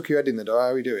that if you stuck your head in the door, how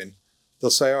are you doing?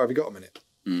 They'll say, have you got a minute?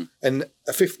 And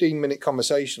a 15-minute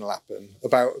conversation will happen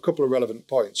about a couple of relevant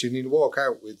points. You need to walk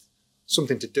out with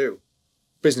something to do,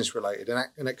 business-related, an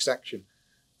next action.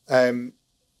 And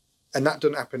that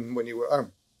doesn't happen when you're at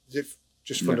home. It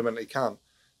just fundamentally can't.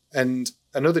 And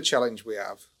another challenge we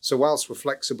have, so whilst we're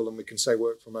flexible and we can say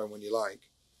work from home when you like,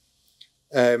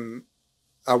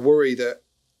 I worry that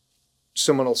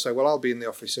someone will say, well, I'll be in the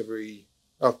office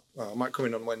I might come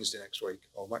in on Wednesday next week,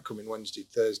 or I might come in Wednesday,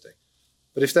 Thursday.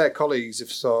 But if their colleagues have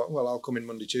thought, well, I'll come in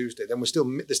Monday, Tuesday, then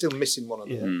they're still missing one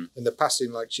another, and they're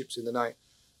passing like ships in the night.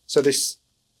 So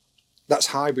that's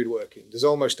hybrid working. There's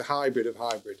almost a hybrid of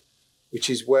hybrid, which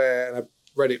is where, and I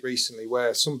read it recently,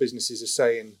 where some businesses are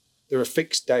saying there are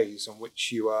fixed days on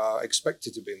which you are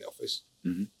expected to be in the office,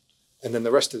 and then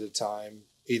the rest of the time,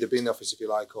 either be in the office if you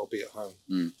like, or be at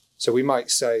home. So we might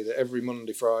say that every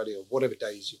Monday, Friday, or whatever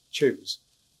days you choose,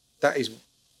 that is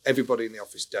everybody in the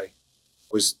office day. I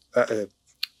was at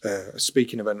a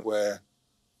speaking event where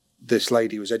this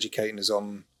lady was educating us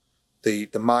on the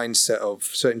mindset of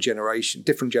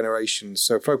different generations.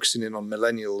 So focusing in on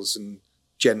millennials and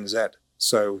Gen Z.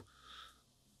 So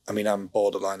I mean, I'm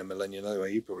borderline a millennial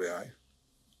anyway. You probably are.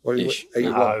 What are you? Ish.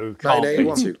 81? No, can't be.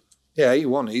 81. 82. Yeah,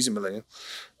 81. He's a millennial.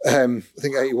 I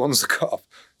think 81's the cut-off.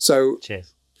 So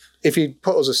Cheers. if you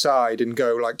put us aside and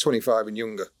go like 25 and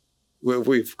younger,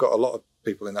 we've got a lot of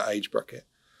people in that age bracket.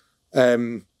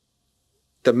 The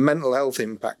mental health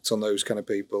impact on those kind of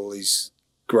people is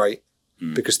great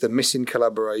because they're missing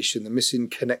collaboration, they're missing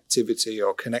connectivity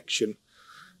or connection,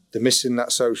 they're missing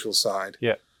that social side.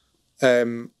 Yeah.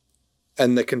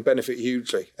 And they can benefit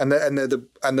hugely. And they're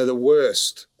the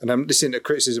worst. And this isn't a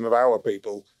criticism of our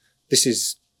people. This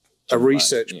is a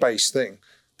research-based thing.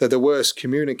 They're the worst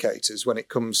communicators when it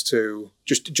comes to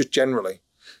just generally,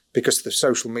 because they're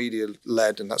social media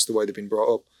led, and that's the way they've been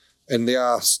brought up. And they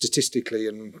are statistically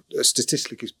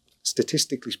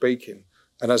speaking,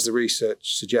 and as the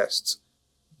research suggests,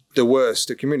 the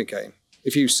worst at communicating.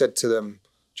 If you said to them,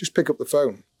 just pick up the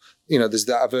phone, there's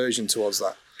that aversion towards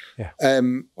that. Yeah.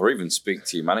 Or even speak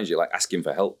to your manager, like asking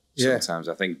for help. Sometimes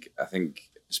I think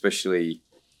especially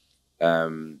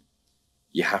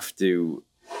you have to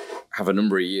have a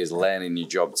number of years learning your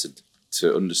job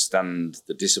to understand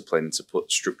the discipline, to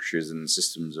put structures and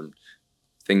systems and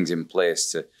things in place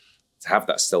to have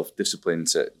that self-discipline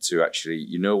to actually,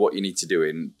 what you need to do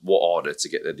in what order to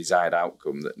get the desired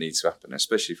outcome that needs to happen,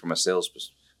 especially from a sales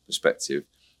perspective.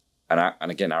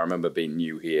 And again, I remember being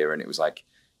new here and it was like,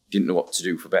 didn't know what to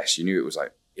do for best. You knew it was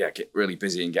like, get really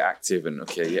busy and get active and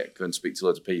go and speak to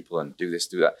loads of people and do this,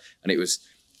 do that. And it was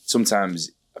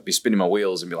sometimes I'd be spinning my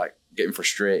wheels and be like getting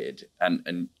frustrated.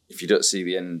 And if you don't see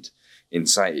the end in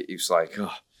sight, it's like,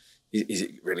 is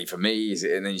it really for me? Is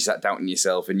it? And then you start doubting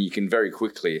yourself and you can very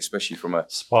quickly, especially from a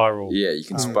spiral. Yeah, you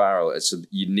can spiral. So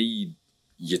you need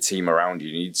your team around you.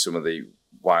 You need some of the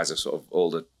wiser sort of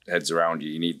older heads around you.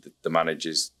 You need the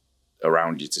managers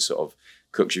around you to sort of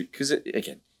coach you. Because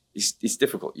again, it's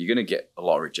difficult. You're going to get a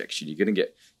lot of rejection. You're going to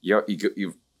get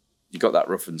you got that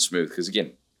rough and smooth. Because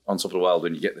again, on top of the world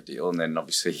when you get the deal, and then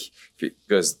obviously if it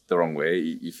goes the wrong way,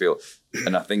 you feel.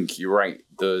 And I think you're right.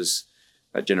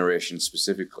 That generation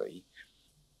specifically,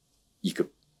 you could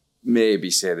maybe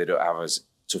say they don't have as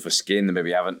tough a skin. They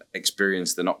maybe haven't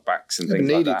experienced the knockbacks and things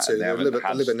like that. They haven't needed to.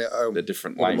 They're living at home. The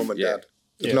different with life. Mum and dad.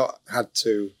 They've not had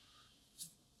to.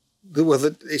 Well,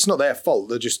 it's not their fault.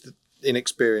 They're just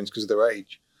inexperienced because of their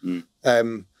age.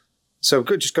 So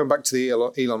just going back to the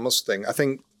Elon Musk thing, I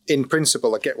think in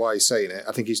principle I get why he's saying it.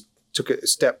 I think he's took it a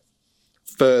step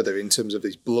further in terms of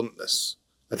his bluntness.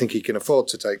 I think he can afford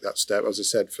to take that step, as I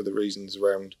said, for the reasons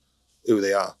around who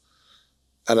they are.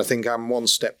 And I think I'm one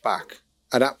step back.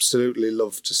 I'd absolutely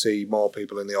love to see more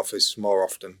people in the office more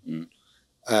often,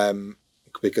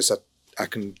 because I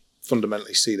can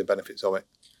fundamentally see the benefits of it.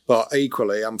 But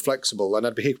equally, I'm flexible, and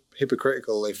I'd be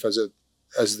hypocritical if, as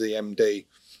the MD,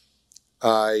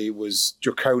 I was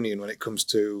draconian when it comes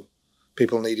to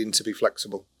people needing to be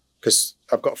flexible. Because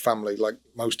I've got a family like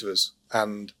most of us,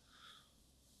 and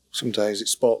some days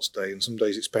it's sports day, and some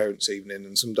days it's parents' evening,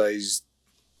 and some days,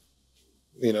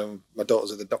 my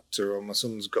daughter's at the doctor, or my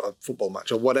son's got a football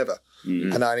match, or whatever.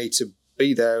 Mm-hmm. And I need to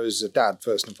be there as a dad,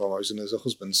 first and foremost, and as a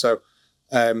husband. So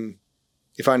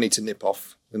if I need to nip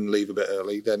off and leave a bit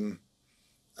early, then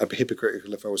I'd be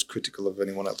hypocritical if I was critical of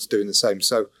anyone else doing the same.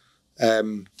 So, I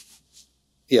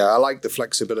like the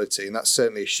flexibility, and that's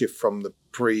certainly a shift from the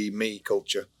pre-me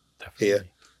culture. Definitely.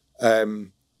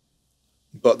 Here.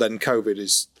 But then COVID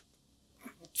has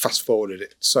fast-forwarded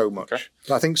it so much. Okay.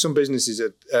 I think some businesses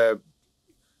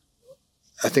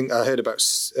I think I heard about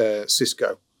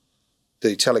Cisco,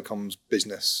 the telecoms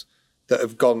business, that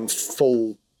have gone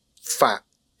full fat,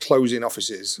 closing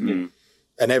offices and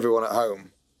everyone at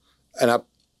home. And I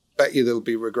bet you they'll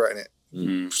be regretting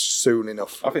it soon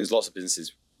enough. I think there's lots of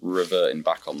businesses reverting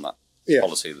back on that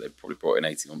policy that they probably brought in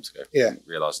 18 months ago. Yeah.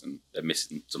 Realising they're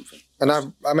missing something. And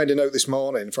I made a note this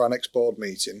morning for our next board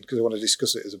meeting, because I want to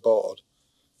discuss it as a board.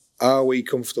 Are we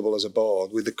comfortable as a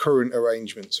board with the current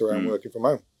arrangements around working from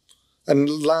home? And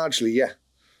largely,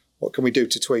 what can we do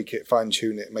to tweak it,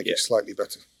 fine-tune it, make it slightly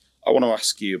better? I want to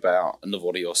ask you about another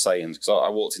one of your sayings, because I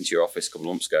walked into your office a couple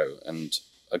of months ago, and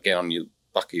again on the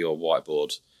back of your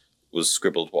whiteboard was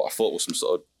scribbled what I thought was some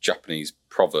sort of Japanese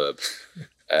proverb.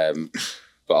 But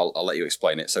I'll let you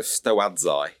explain it. So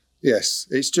stoadzai. Yes,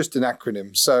 it's just an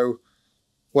acronym. So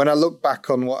when I look back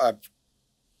on what I've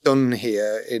done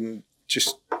here in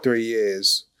just 3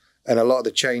 years, and a lot of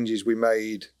the changes we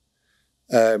made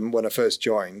when I first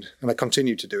joined, and I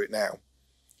continue to do it now,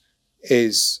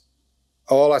 is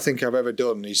all I think I've ever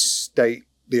done is state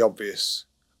the obvious.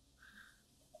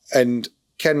 And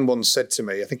Ken once said to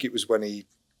me, I think it was when he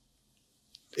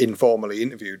informally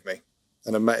interviewed me,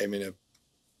 and I met him in a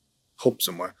hub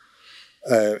somewhere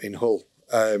in Hull.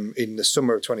 in the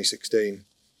summer of 2016.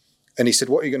 And he said,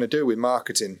 what are you going to do with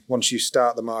marketing once you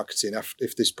start the marketing,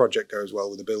 if this project goes well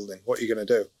with the building? What are you going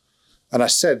to do? And I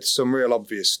said some real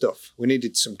obvious stuff. We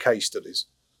needed some case studies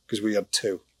because we had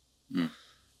 2.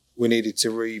 We needed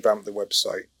to revamp the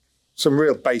website. Some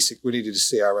real basic, we needed a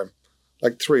CRM,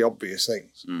 like 3 obvious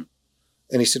things. And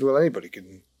he said, well, anybody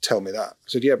can tell me that. I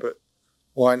said, yeah, but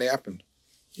why hasn't it happened?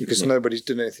 Because nobody's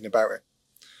done anything about it.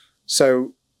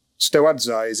 So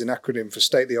STOADZI is an acronym for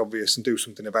state the obvious and do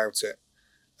something about it.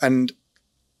 And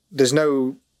there's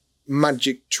no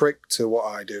magic trick to what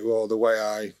I do or the way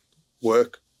I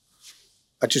work.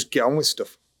 I just get on with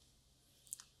stuff.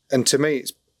 And to me,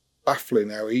 it's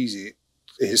baffling how easy it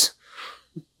is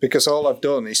because all I've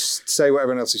done is say what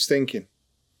everyone else is thinking.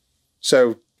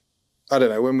 So, I don't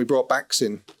know, when we brought backs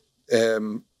in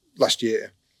last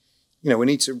year, we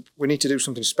need to do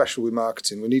something special with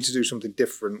marketing. We need to do something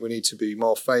different. We need to be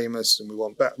more famous and we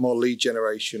want more lead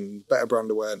generation, better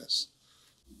brand awareness.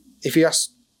 If you ask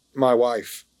my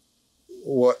wife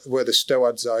whether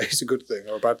STOADZI is a good thing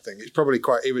or a bad thing, it's probably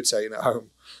quite irritating at home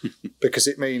because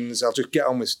it means I'll just get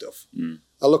on with stuff.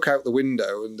 I look out the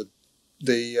window and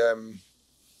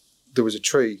there was a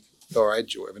tree or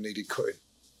edge or whatever needed cutting,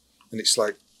 and it's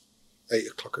like 8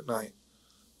 o'clock at night.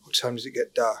 What time does it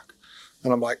get dark?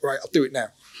 And I'm like, right, I'll do it now.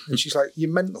 And she's like,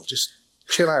 you're mental, just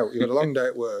chill out. You've had a long day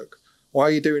at work. Why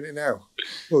are you doing it now?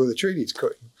 Well, the tree needs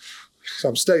cutting. So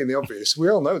I'm stating the obvious. We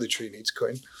all know the tree needs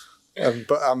cutting.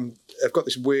 But I've got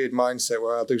this weird mindset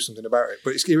where I'll do something about it.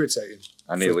 But it's irritating.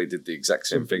 I nearly did the exact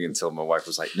same thing until my wife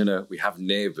was like, no, we have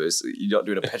neighbours. You're not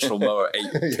doing a petrol mower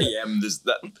at 8 p.m. There's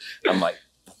that. I'm like,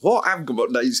 what? I'm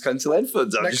going to use cancel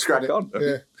headphones. I'll just crack on.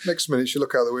 Yeah. Next minute, you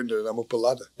look out the window and I'm up a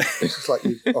ladder. It's like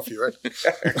you're off your head.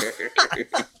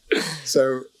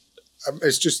 So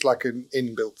it's just like an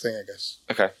inbuilt thing, I guess.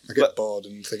 Okay. I get bored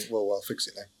and think, well, I'll fix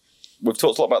it now. We've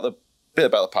talked a lot about the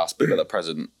past, bit about the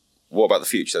present. What about the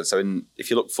future then? So if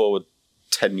you look forward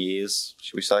 10 years,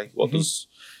 should we say, what does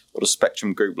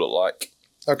Spectrum Group look like?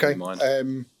 Okay.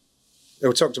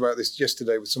 We talked about this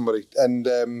yesterday with somebody,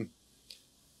 and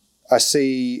I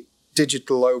see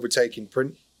digital overtaking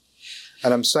print,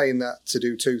 and I'm saying that to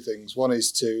do 2 things. One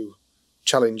is to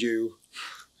challenge you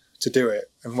to do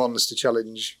it, and one is to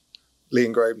challenge Lee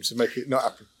and Graham to make it not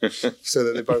happen, so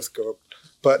that they both go up.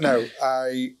 But no,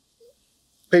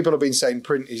 people have been saying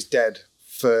print is dead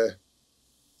for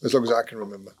as long as I can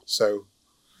remember. So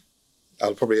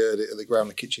I'll probably heard it around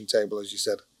the kitchen table, as you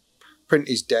said. Print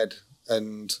is dead,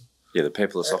 and the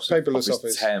paperless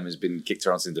office term has been kicked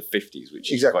around since the 50s, which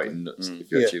is quite nuts.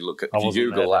 If you actually look at, if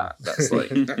you Google that, that's like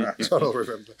that's what I'll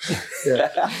remember.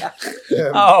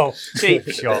 Yeah. Cheap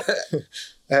shot.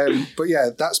 But yeah,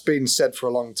 that's been said for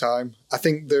a long time. I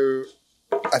think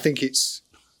it's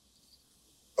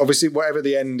obviously whatever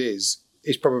the end is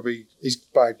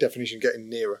by definition getting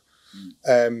nearer.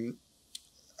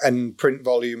 And print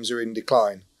volumes are in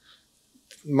decline.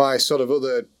 My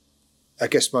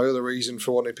other reason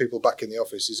for wanting people back in the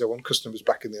office is I want customers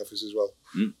back in the office as well,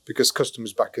 because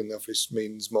customers back in the office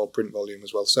means more print volume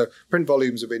as well. So print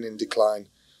volumes have been in decline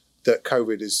that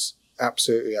COVID has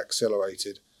absolutely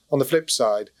accelerated. On the flip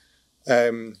side,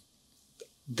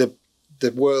 the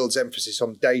world's emphasis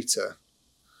on data,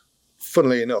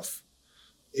 funnily enough,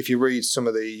 if you read some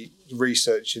of the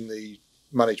research in the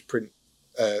managed print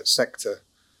sector,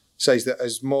 says that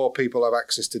as more people have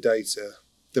access to data,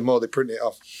 the more they print it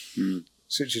off,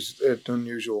 which is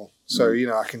unusual. So,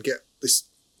 I can get this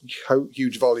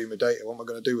huge volume of data. What am I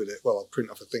going to do with it? Well, I'll print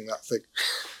off a thing that thick.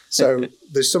 So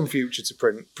there's some future to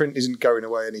print. Print isn't going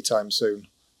away anytime soon.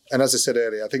 And as I said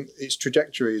earlier, I think its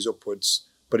trajectory is upwards,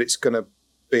 but it's going to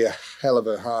be a hell of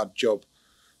a hard job,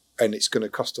 and it's going to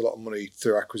cost a lot of money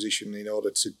through acquisition in order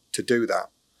to do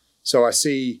that. So I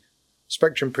see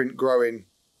Spectrum Print growing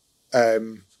at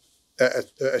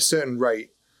a certain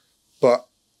rate, but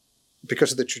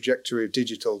because of the trajectory of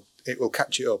digital, it will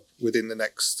catch it up within the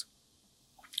next,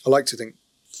 I like to think,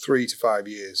 3 to 5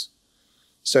 years,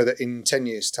 so that in 10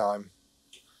 years' time,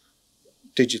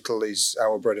 digital is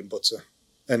our bread and butter,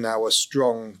 and our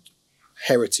strong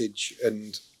heritage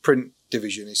and print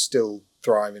division is still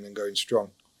thriving and going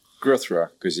strong. Growth through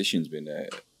acquisition's been a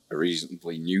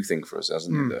reasonably new thing for us,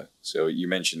 hasn't it? So you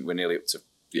mentioned we're nearly up to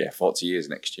 40 years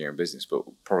next year in business, but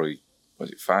probably, was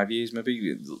it 5 years maybe?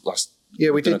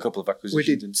 We did a couple of acquisitions. We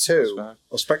did 2,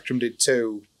 or Spectrum did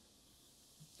 2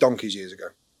 donkeys years ago.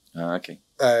 Okay.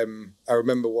 I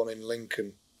remember one in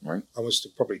Lincoln. Right. I must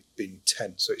have probably been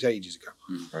 10, so it's ages ago.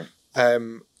 Right.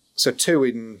 So 2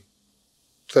 in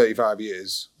 35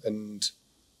 years, and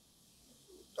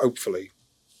hopefully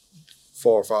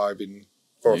 4 or 5 in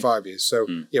 4 or 5 years. So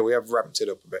we have ramped it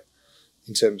up a bit.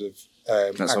 in terms of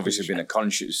that's obviously been a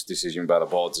conscious decision by the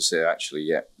board to say, actually,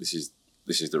 yeah, this is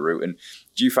the route. And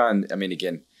do you find, I mean,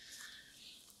 again,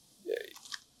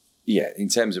 in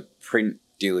terms of print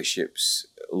dealerships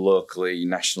locally,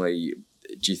 nationally,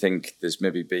 do you think there's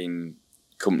maybe been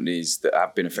companies that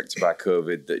have been affected by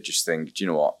COVID that just think, do you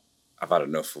know what, I've had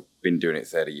enough, I've been doing it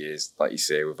 30 years, like you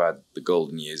say, we've had the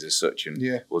golden years as such, and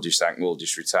we'll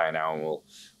just retire now and we'll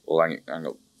hang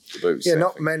up the boots. Yeah,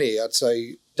 not many, I'd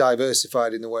say,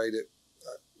 diversified in the way that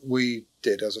we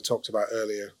did, as I talked about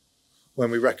earlier,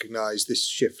 when we recognised this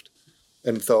shift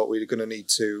and thought we were going to need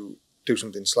to do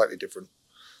something slightly different.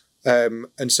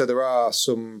 And so there are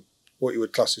some, what you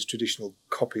would class as traditional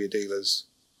copier dealers,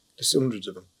 there's hundreds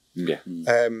of them. Yeah.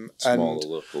 And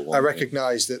local one, I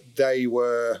recognised that they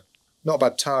were not a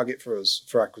bad target for us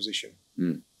for acquisition.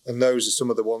 And those are some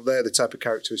of the ones, they're the type of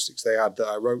characteristics they had that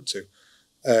I wrote to.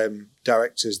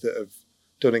 Directors that have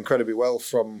done incredibly well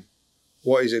from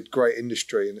what is a great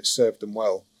industry and it's served them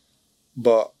well.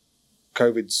 But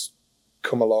COVID's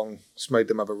come along, it's made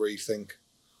them have a rethink.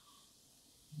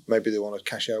 Maybe they want to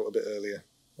cash out a bit earlier,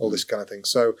 all this kind of thing.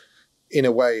 So in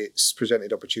a way, it's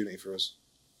presented opportunity for us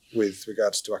with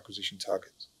regards to acquisition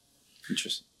targets.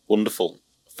 Interesting. Wonderful.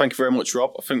 Thank you very much,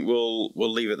 Rob. I think we'll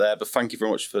leave it there, but thank you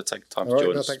very much for taking time to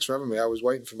join us. Thanks for having me. I was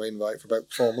waiting for my invite for about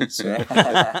 4 months. So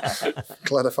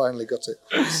glad I finally got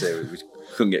it. So we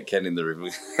couldn't get Ken in the room.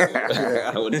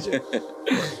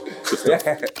 Good stuff.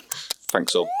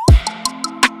 Thanks all.